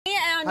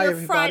on Hi, your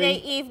everybody.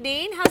 Friday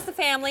evening. How's the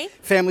family?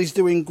 Family's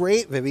doing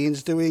great.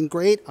 Vivian's doing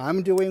great.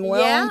 I'm doing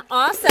well. Yeah,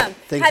 awesome.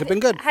 Things have been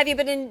good. Have you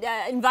been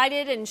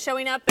invited and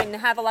showing up and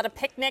have a lot of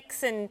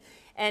picnics and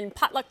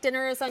potluck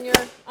dinners on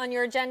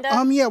your agenda?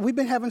 Yeah, we've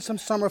been having some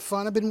summer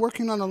fun. I've been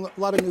working on a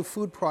lot of new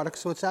food products,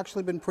 so it's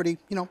actually been pretty,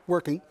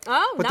 working.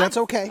 Oh, but nice. that's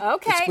okay.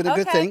 Okay, It's been a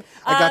good okay. thing.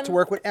 I got to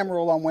work with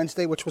Emerald on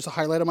Wednesday, which was a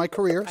highlight of my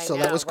career, so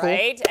that was cool.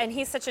 Right? And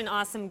he's such an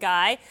awesome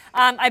guy.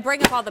 I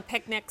bring up all the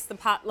picnics, the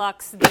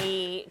potlucks,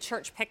 the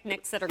church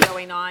picnics that are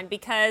going on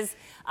because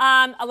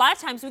a lot of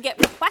times we get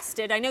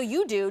requested, I know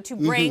you do, to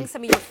bring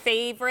some of your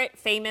favorite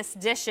famous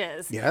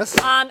dishes. Yes.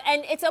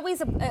 And it's always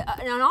an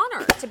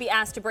honor to be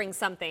asked to bring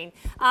something.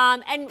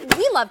 And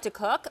we love to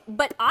cook,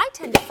 but I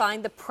tend to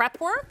find the prep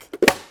work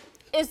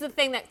is the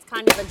thing that's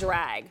kind of a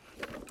drag.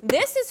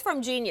 This is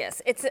from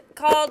Genius. It's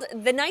called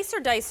the Nicer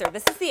Dicer.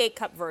 This is the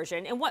 8-cup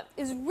version. And what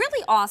is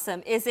really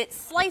awesome is it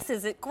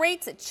slices, it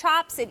grates, it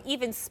chops, it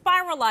even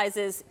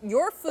spiralizes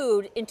your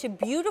food into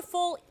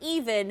beautiful,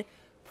 even,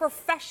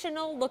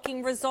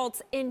 professional-looking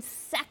results in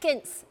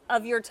seconds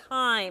of your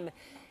time.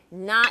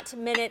 Not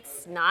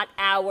minutes, not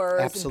hours.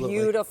 Absolutely.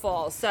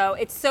 Beautiful. So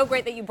it's so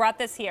great that you brought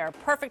this here.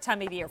 Perfect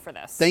time of year for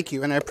this. Thank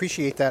you, and I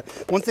appreciate that.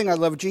 One thing I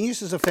love,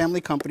 Genius is a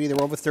family company.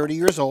 They're over 30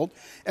 years old.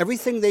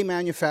 Everything they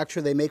manufacture,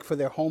 they make for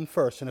their home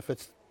first, and if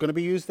it's going to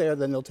be used there,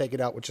 then they'll take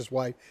it out, which is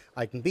why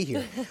I can be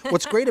here.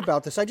 What's great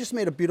about this, I just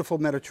made a beautiful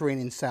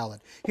Mediterranean salad.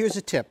 Here's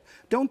a tip.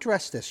 Don't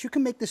dress this. You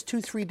can make this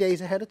 2-3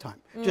 days ahead of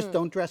time. Just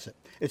don't dress it.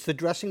 It's the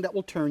dressing that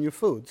will turn your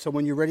food. So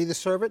when you're ready to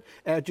serve it,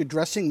 add your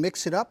dressing,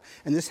 mix it up,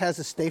 and this has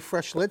a stay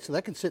fresh lid, so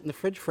that can sit in the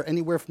fridge for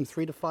anywhere from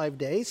 3 to 5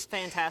 days.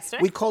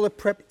 Fantastic. We call it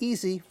prep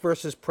easy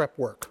versus prep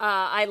work.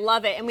 I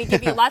love it. And we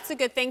give you lots of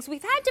good things.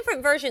 We've had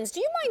different versions.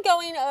 Do you mind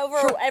going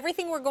over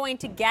everything we're going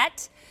to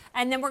get?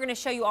 And then we're going to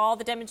show you all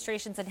the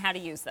demonstrations and how to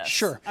use this.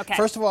 Sure. Okay.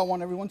 First of all, I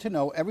want everyone to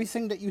know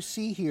everything that you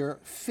see here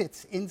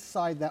fits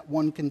inside that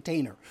one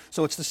container.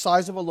 So it's the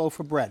size of a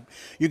loaf of bread.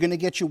 You're going to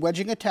get your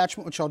wedging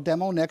attachment, which I'll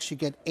demo next. You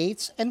get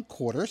 1/8 and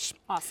 1/4.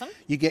 Awesome.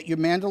 You get your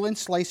mandolin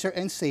slicer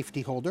and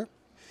safety holder.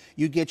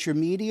 You get your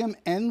medium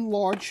and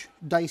large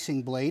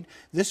dicing blade.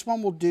 This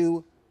one will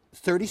do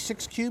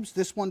 36 cubes.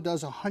 This one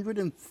does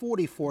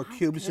 144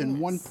 cubes in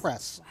one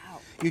press. Wow.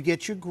 You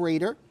get your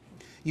grater.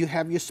 You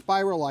have your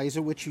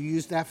spiralizer, which you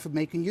use that for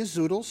making your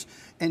zoodles.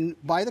 And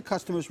by the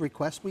customer's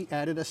request, we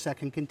added a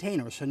second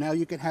container. So now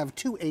you can have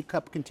 2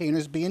 8-cup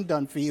containers being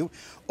done for you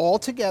all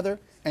together,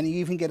 and you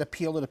even get a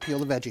peel the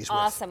veggies with.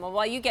 Awesome. Well,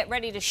 while you get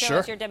ready to show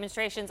us your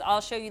demonstrations,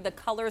 I'll show you the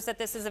colors that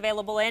this is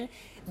available in.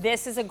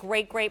 This is a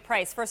great, great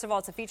price. First of all,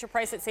 it's a feature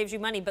price that saves you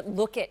money, but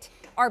look at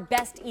our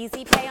best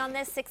easy pay on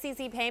this. 6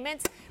 easy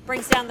payments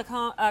brings down the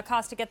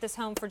cost to get this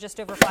home for just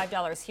over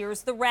 $5.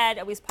 Here's the red,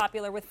 always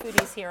popular with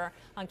foodies here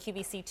on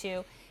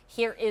QVC2.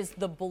 Here is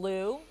the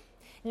blue.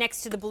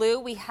 Next to the blue,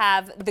 we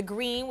have the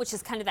green, which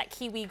is kind of that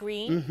kiwi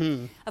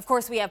green. Of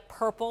course, we have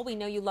purple. We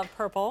know you love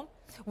purple.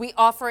 We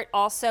offer it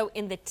also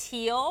in the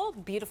teal,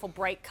 beautiful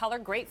bright color,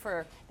 great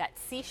for that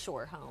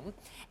seashore home.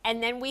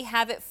 And then we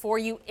have it for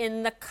you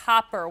in the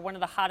copper, one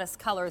of the hottest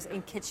colors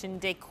in kitchen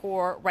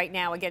decor right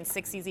now. Again,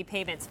 6 easy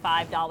payments,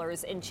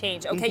 $5 and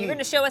change. Okay, you're going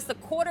to show us the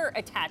quarter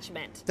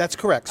attachment. That's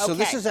correct. So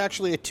this is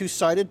actually a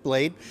 2-sided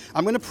blade.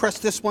 I'm going to press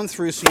this one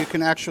through so you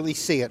can actually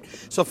see it.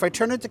 So if I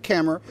turn it to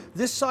camera,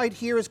 this side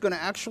here is going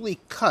to actually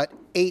cut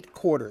 8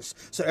 quarters.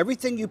 So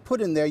everything you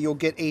put in there, you'll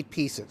get 8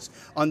 pieces.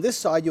 On this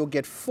side, you'll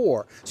get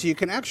 4. So you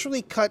can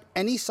actually cut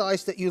any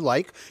size that you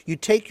like. You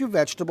take your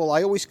vegetable.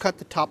 I always cut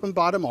the top and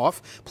bottom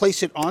off,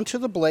 place it onto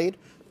the blade,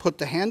 put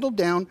the handle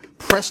down,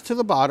 press to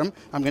the bottom.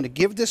 I'm going to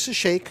give this a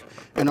shake,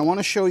 and I want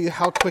to show you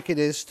how quick it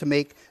is to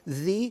make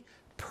the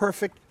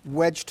perfect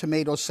wedge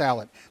tomato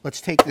salad.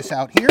 Let's take this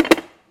out here.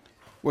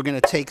 We're going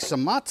to take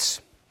some mozz,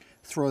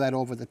 throw that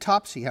over the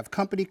top so you have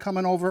company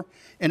coming over.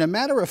 In a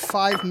matter of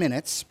 5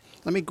 minutes,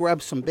 let me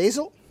grab some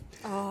basil.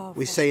 Oh,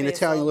 we say in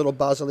Italian, a little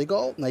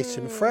basilico, nice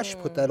and fresh.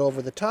 Put that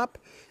over the top.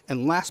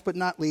 And last but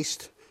not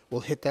least,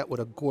 we'll hit that with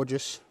a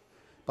gorgeous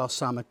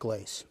balsamic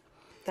glaze.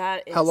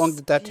 That is How long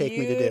did that take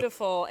me to do?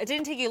 Beautiful. It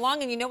didn't take you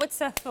long, and you know what's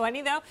so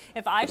funny though?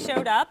 If I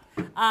showed up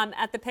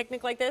at the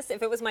picnic like this,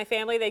 if it was my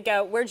family, they'd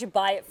go, "Where'd you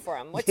buy it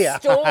from? What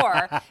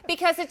store?"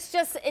 Because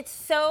it's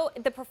so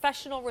the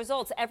professional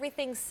results.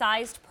 Everything's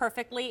sized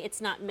perfectly.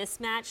 It's not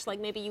mismatched like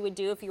maybe you would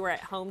do if you were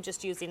at home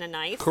just using a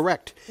knife.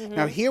 Correct.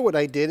 Now here what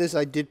I did is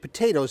I did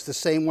potatoes the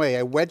same way.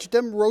 I wedged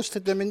them,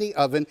 roasted them in the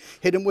oven,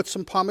 hit them with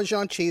some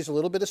Parmesan cheese, a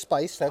little bit of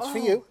spice. That's for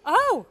you.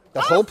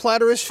 The whole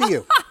platter is for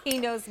you. He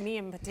knows me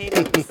and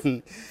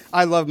potatoes.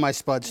 I love my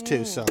spuds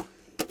too, so.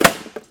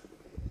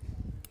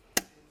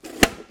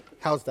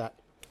 How's that?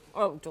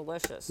 Oh,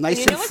 delicious.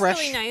 Nice and and fresh.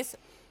 What's really nice?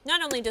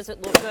 Not only does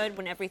it look good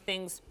when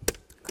everything's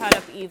cut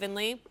up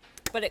evenly,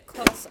 but it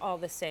cooks all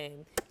the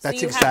same. That's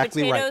so you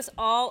exactly have right. potatoes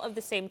all of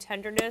the same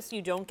tenderness.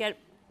 You don't get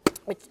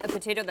a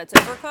potato that's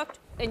overcooked,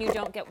 and you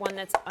don't get one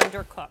that's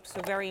undercooked.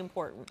 So very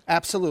important.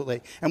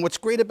 Absolutely. And what's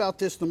great about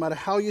this, no matter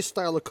how you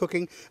style of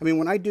cooking, I mean,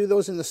 when I do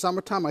those in the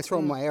summertime, I throw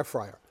them in my air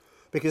fryer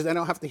because I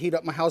don't have to heat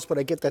up my house, but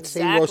I get that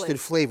same roasted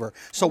flavor.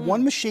 So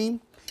one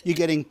machine, You're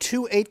getting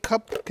 2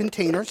 8-cup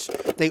containers.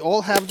 They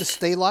all have the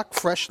Stay Lock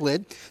fresh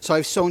lid. So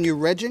I've shown you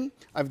wedging.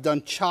 I've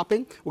done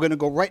chopping. We're going to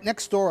go right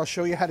next door. I'll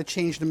show you how to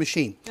change the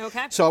machine.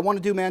 Okay. So I want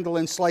to do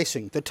mandolin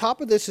slicing. The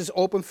top of this is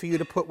open for you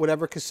to put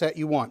whatever cassette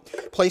you want.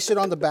 Place it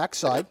on the back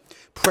side.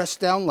 Press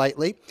down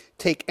lightly.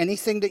 Take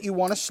anything that you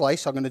want to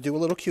slice. I'm going to do a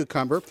little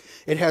cucumber.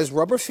 It has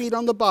rubber feet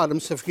on the bottom,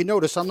 so if you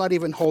notice, I'm not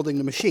even holding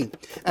the machine.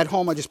 At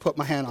home, I just put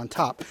my hand on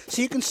top.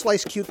 So you can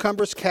slice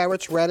cucumbers,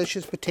 carrots,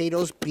 radishes,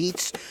 potatoes,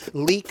 beets,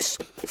 leeks,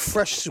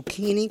 fresh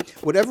zucchini,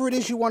 whatever it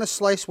is you want to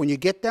slice. When you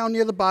get down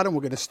near the bottom,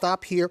 we're going to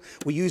stop here.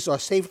 We use our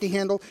safety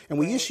handle, and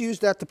we just use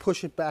that to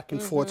push it back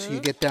and forth so you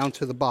get down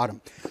to the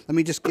bottom. Let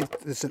me just give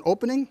this an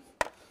opening,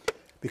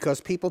 because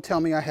people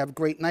tell me I have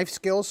great knife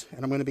skills,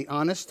 and I'm going to be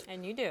honest.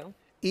 And you do.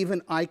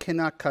 Even I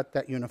cannot cut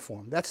that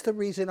uniform. That's the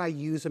reason I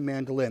use a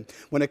mandolin.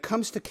 When it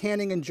comes to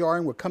canning and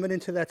jarring, we're coming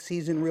into that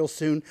season real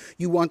soon.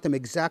 You want them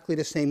exactly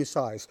the same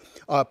size.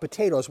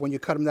 Potatoes, when you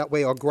cut them that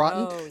way, are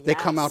gratin. They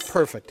come out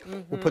perfect.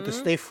 We'll put the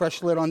Stay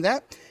Fresh lid on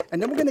that.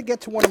 And then we're going to get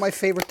to one of my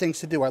favorite things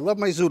to do. I love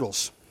my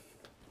zoodles.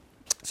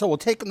 So we'll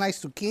take a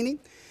nice zucchini.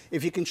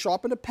 If you can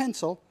sharpen a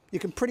pencil, you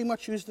can pretty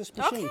much use this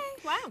machine. Okay,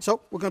 wow.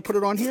 So we're going to put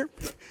it on here,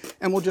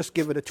 and we'll just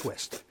give it a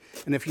twist.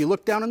 And if you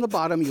look down on the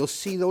bottom, you'll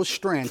see those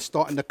strands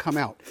starting to come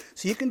out.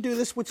 So you can do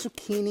this with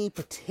zucchini,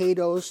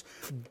 potatoes,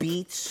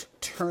 beets,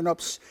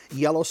 turnips,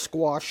 yellow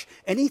squash,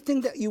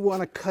 anything that you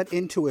want to cut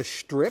into a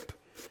strip.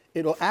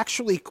 It'll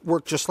actually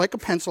work just like a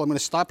pencil. I'm going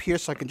to stop here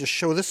so I can just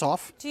show this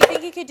off. Do you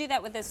think you could do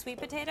that with a sweet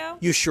potato?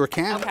 You sure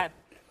can. Okay.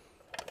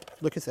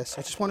 Look at this.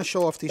 I just want to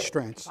show off these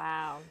strands.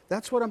 Wow.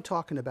 That's what I'm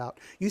talking about.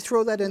 You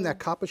throw that in that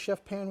Copper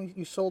Chef pan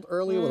you sold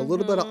earlier with a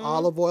little bit of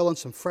olive oil and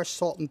some fresh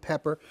salt and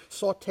pepper.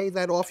 Saute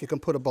that off. You can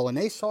put a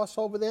bolognese sauce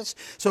over this.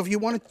 So if you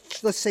want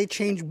to, let's say,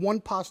 change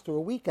one pasta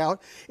a week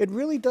out, it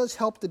really does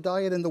help the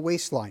diet and the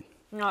waistline.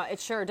 No,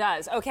 it sure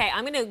does. Okay,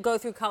 I'm going to go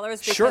through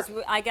colors because Sure.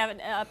 I got an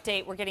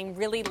update. We're getting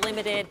really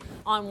limited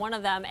on one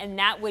of them, and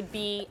that would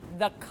be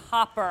the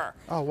copper.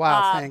 Oh,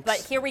 wow, thanks. But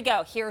here we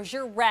go. Here's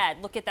your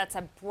red. Look at that's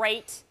a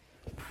bright,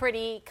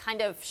 pretty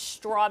kind of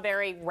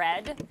strawberry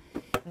red.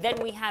 Then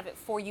we have it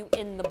for you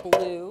in the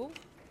blue.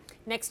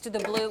 Next to the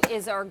blue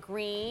is our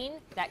green,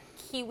 that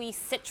kiwi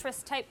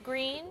citrus type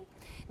green.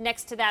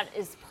 Next to that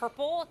is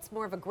purple. It's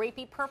more of a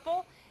grapey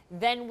purple.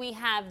 Then we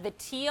have the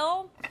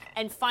teal,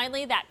 and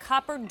finally that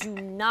copper. Do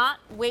not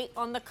wait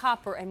on the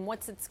copper, and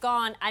once it's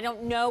gone, I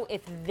don't know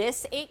if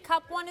this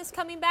 8-cup one is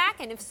coming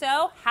back, and if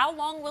so, how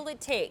long will it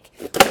take?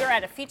 We're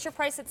at a feature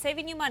price that's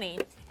saving you money,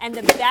 and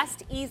the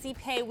best easy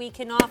pay we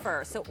can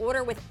offer. So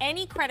order with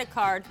any credit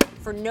card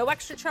for no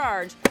extra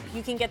charge.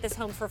 You can get this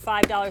home for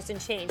 $5 and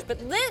change.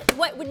 But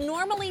what would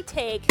normally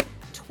take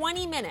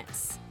 20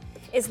 minutes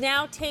is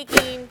now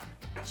taking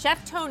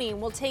Chef Tony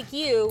will take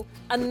you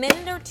a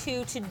minute or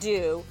two to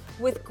do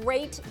with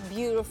great,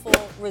 beautiful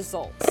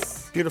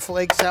results. Beautiful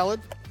egg salad,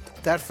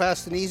 that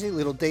fast and easy,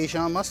 little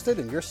Dijon mustard,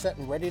 and you're set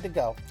and ready to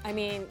go. I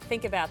mean,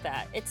 think about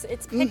that. It's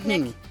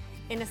picnic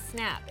in a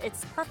snap.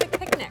 It's perfect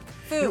picnic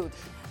food,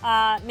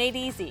 made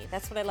easy.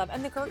 That's what I love.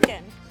 And the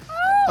gherkin.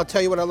 I'll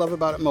tell you what I love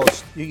about it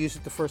most. You use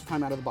it the first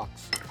time out of the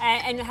box.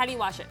 And how do you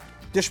wash it?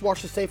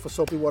 Dishwasher safe with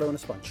soapy water and a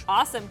sponge.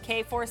 Awesome.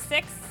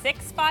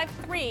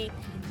 K46653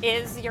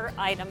 is your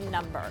item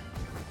number.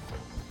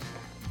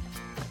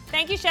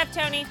 Thank you, Chef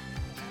Tony.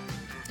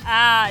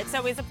 It's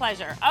always a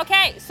pleasure.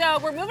 Okay, so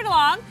we're moving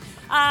along.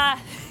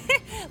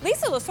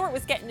 Lisa Lasort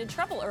was getting in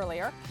trouble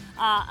earlier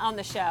on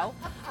the show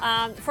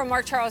from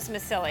Mark Charles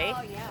Massili.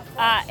 Oh,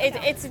 yeah.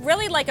 It's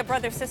really like a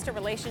brother-sister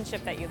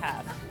relationship that you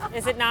have,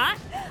 is it not?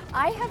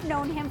 I have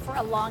known him for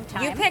a long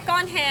time. You pick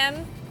on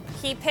him,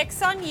 he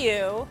picks on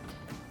you.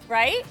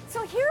 Right?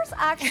 So here's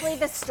actually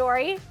the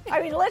story.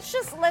 I mean, let's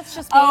just be,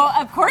 Oh,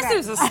 of course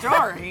there's a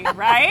story,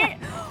 right?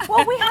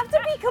 Well, we have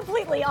to be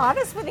completely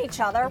honest with each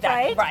other,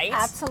 right? Right.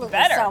 Absolutely.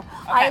 Better. So Okay,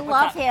 I what's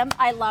love up? him.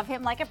 I love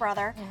him like a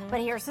brother.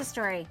 But here's the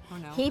story. Oh,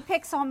 no. He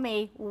picks on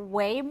me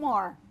way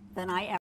more than I ever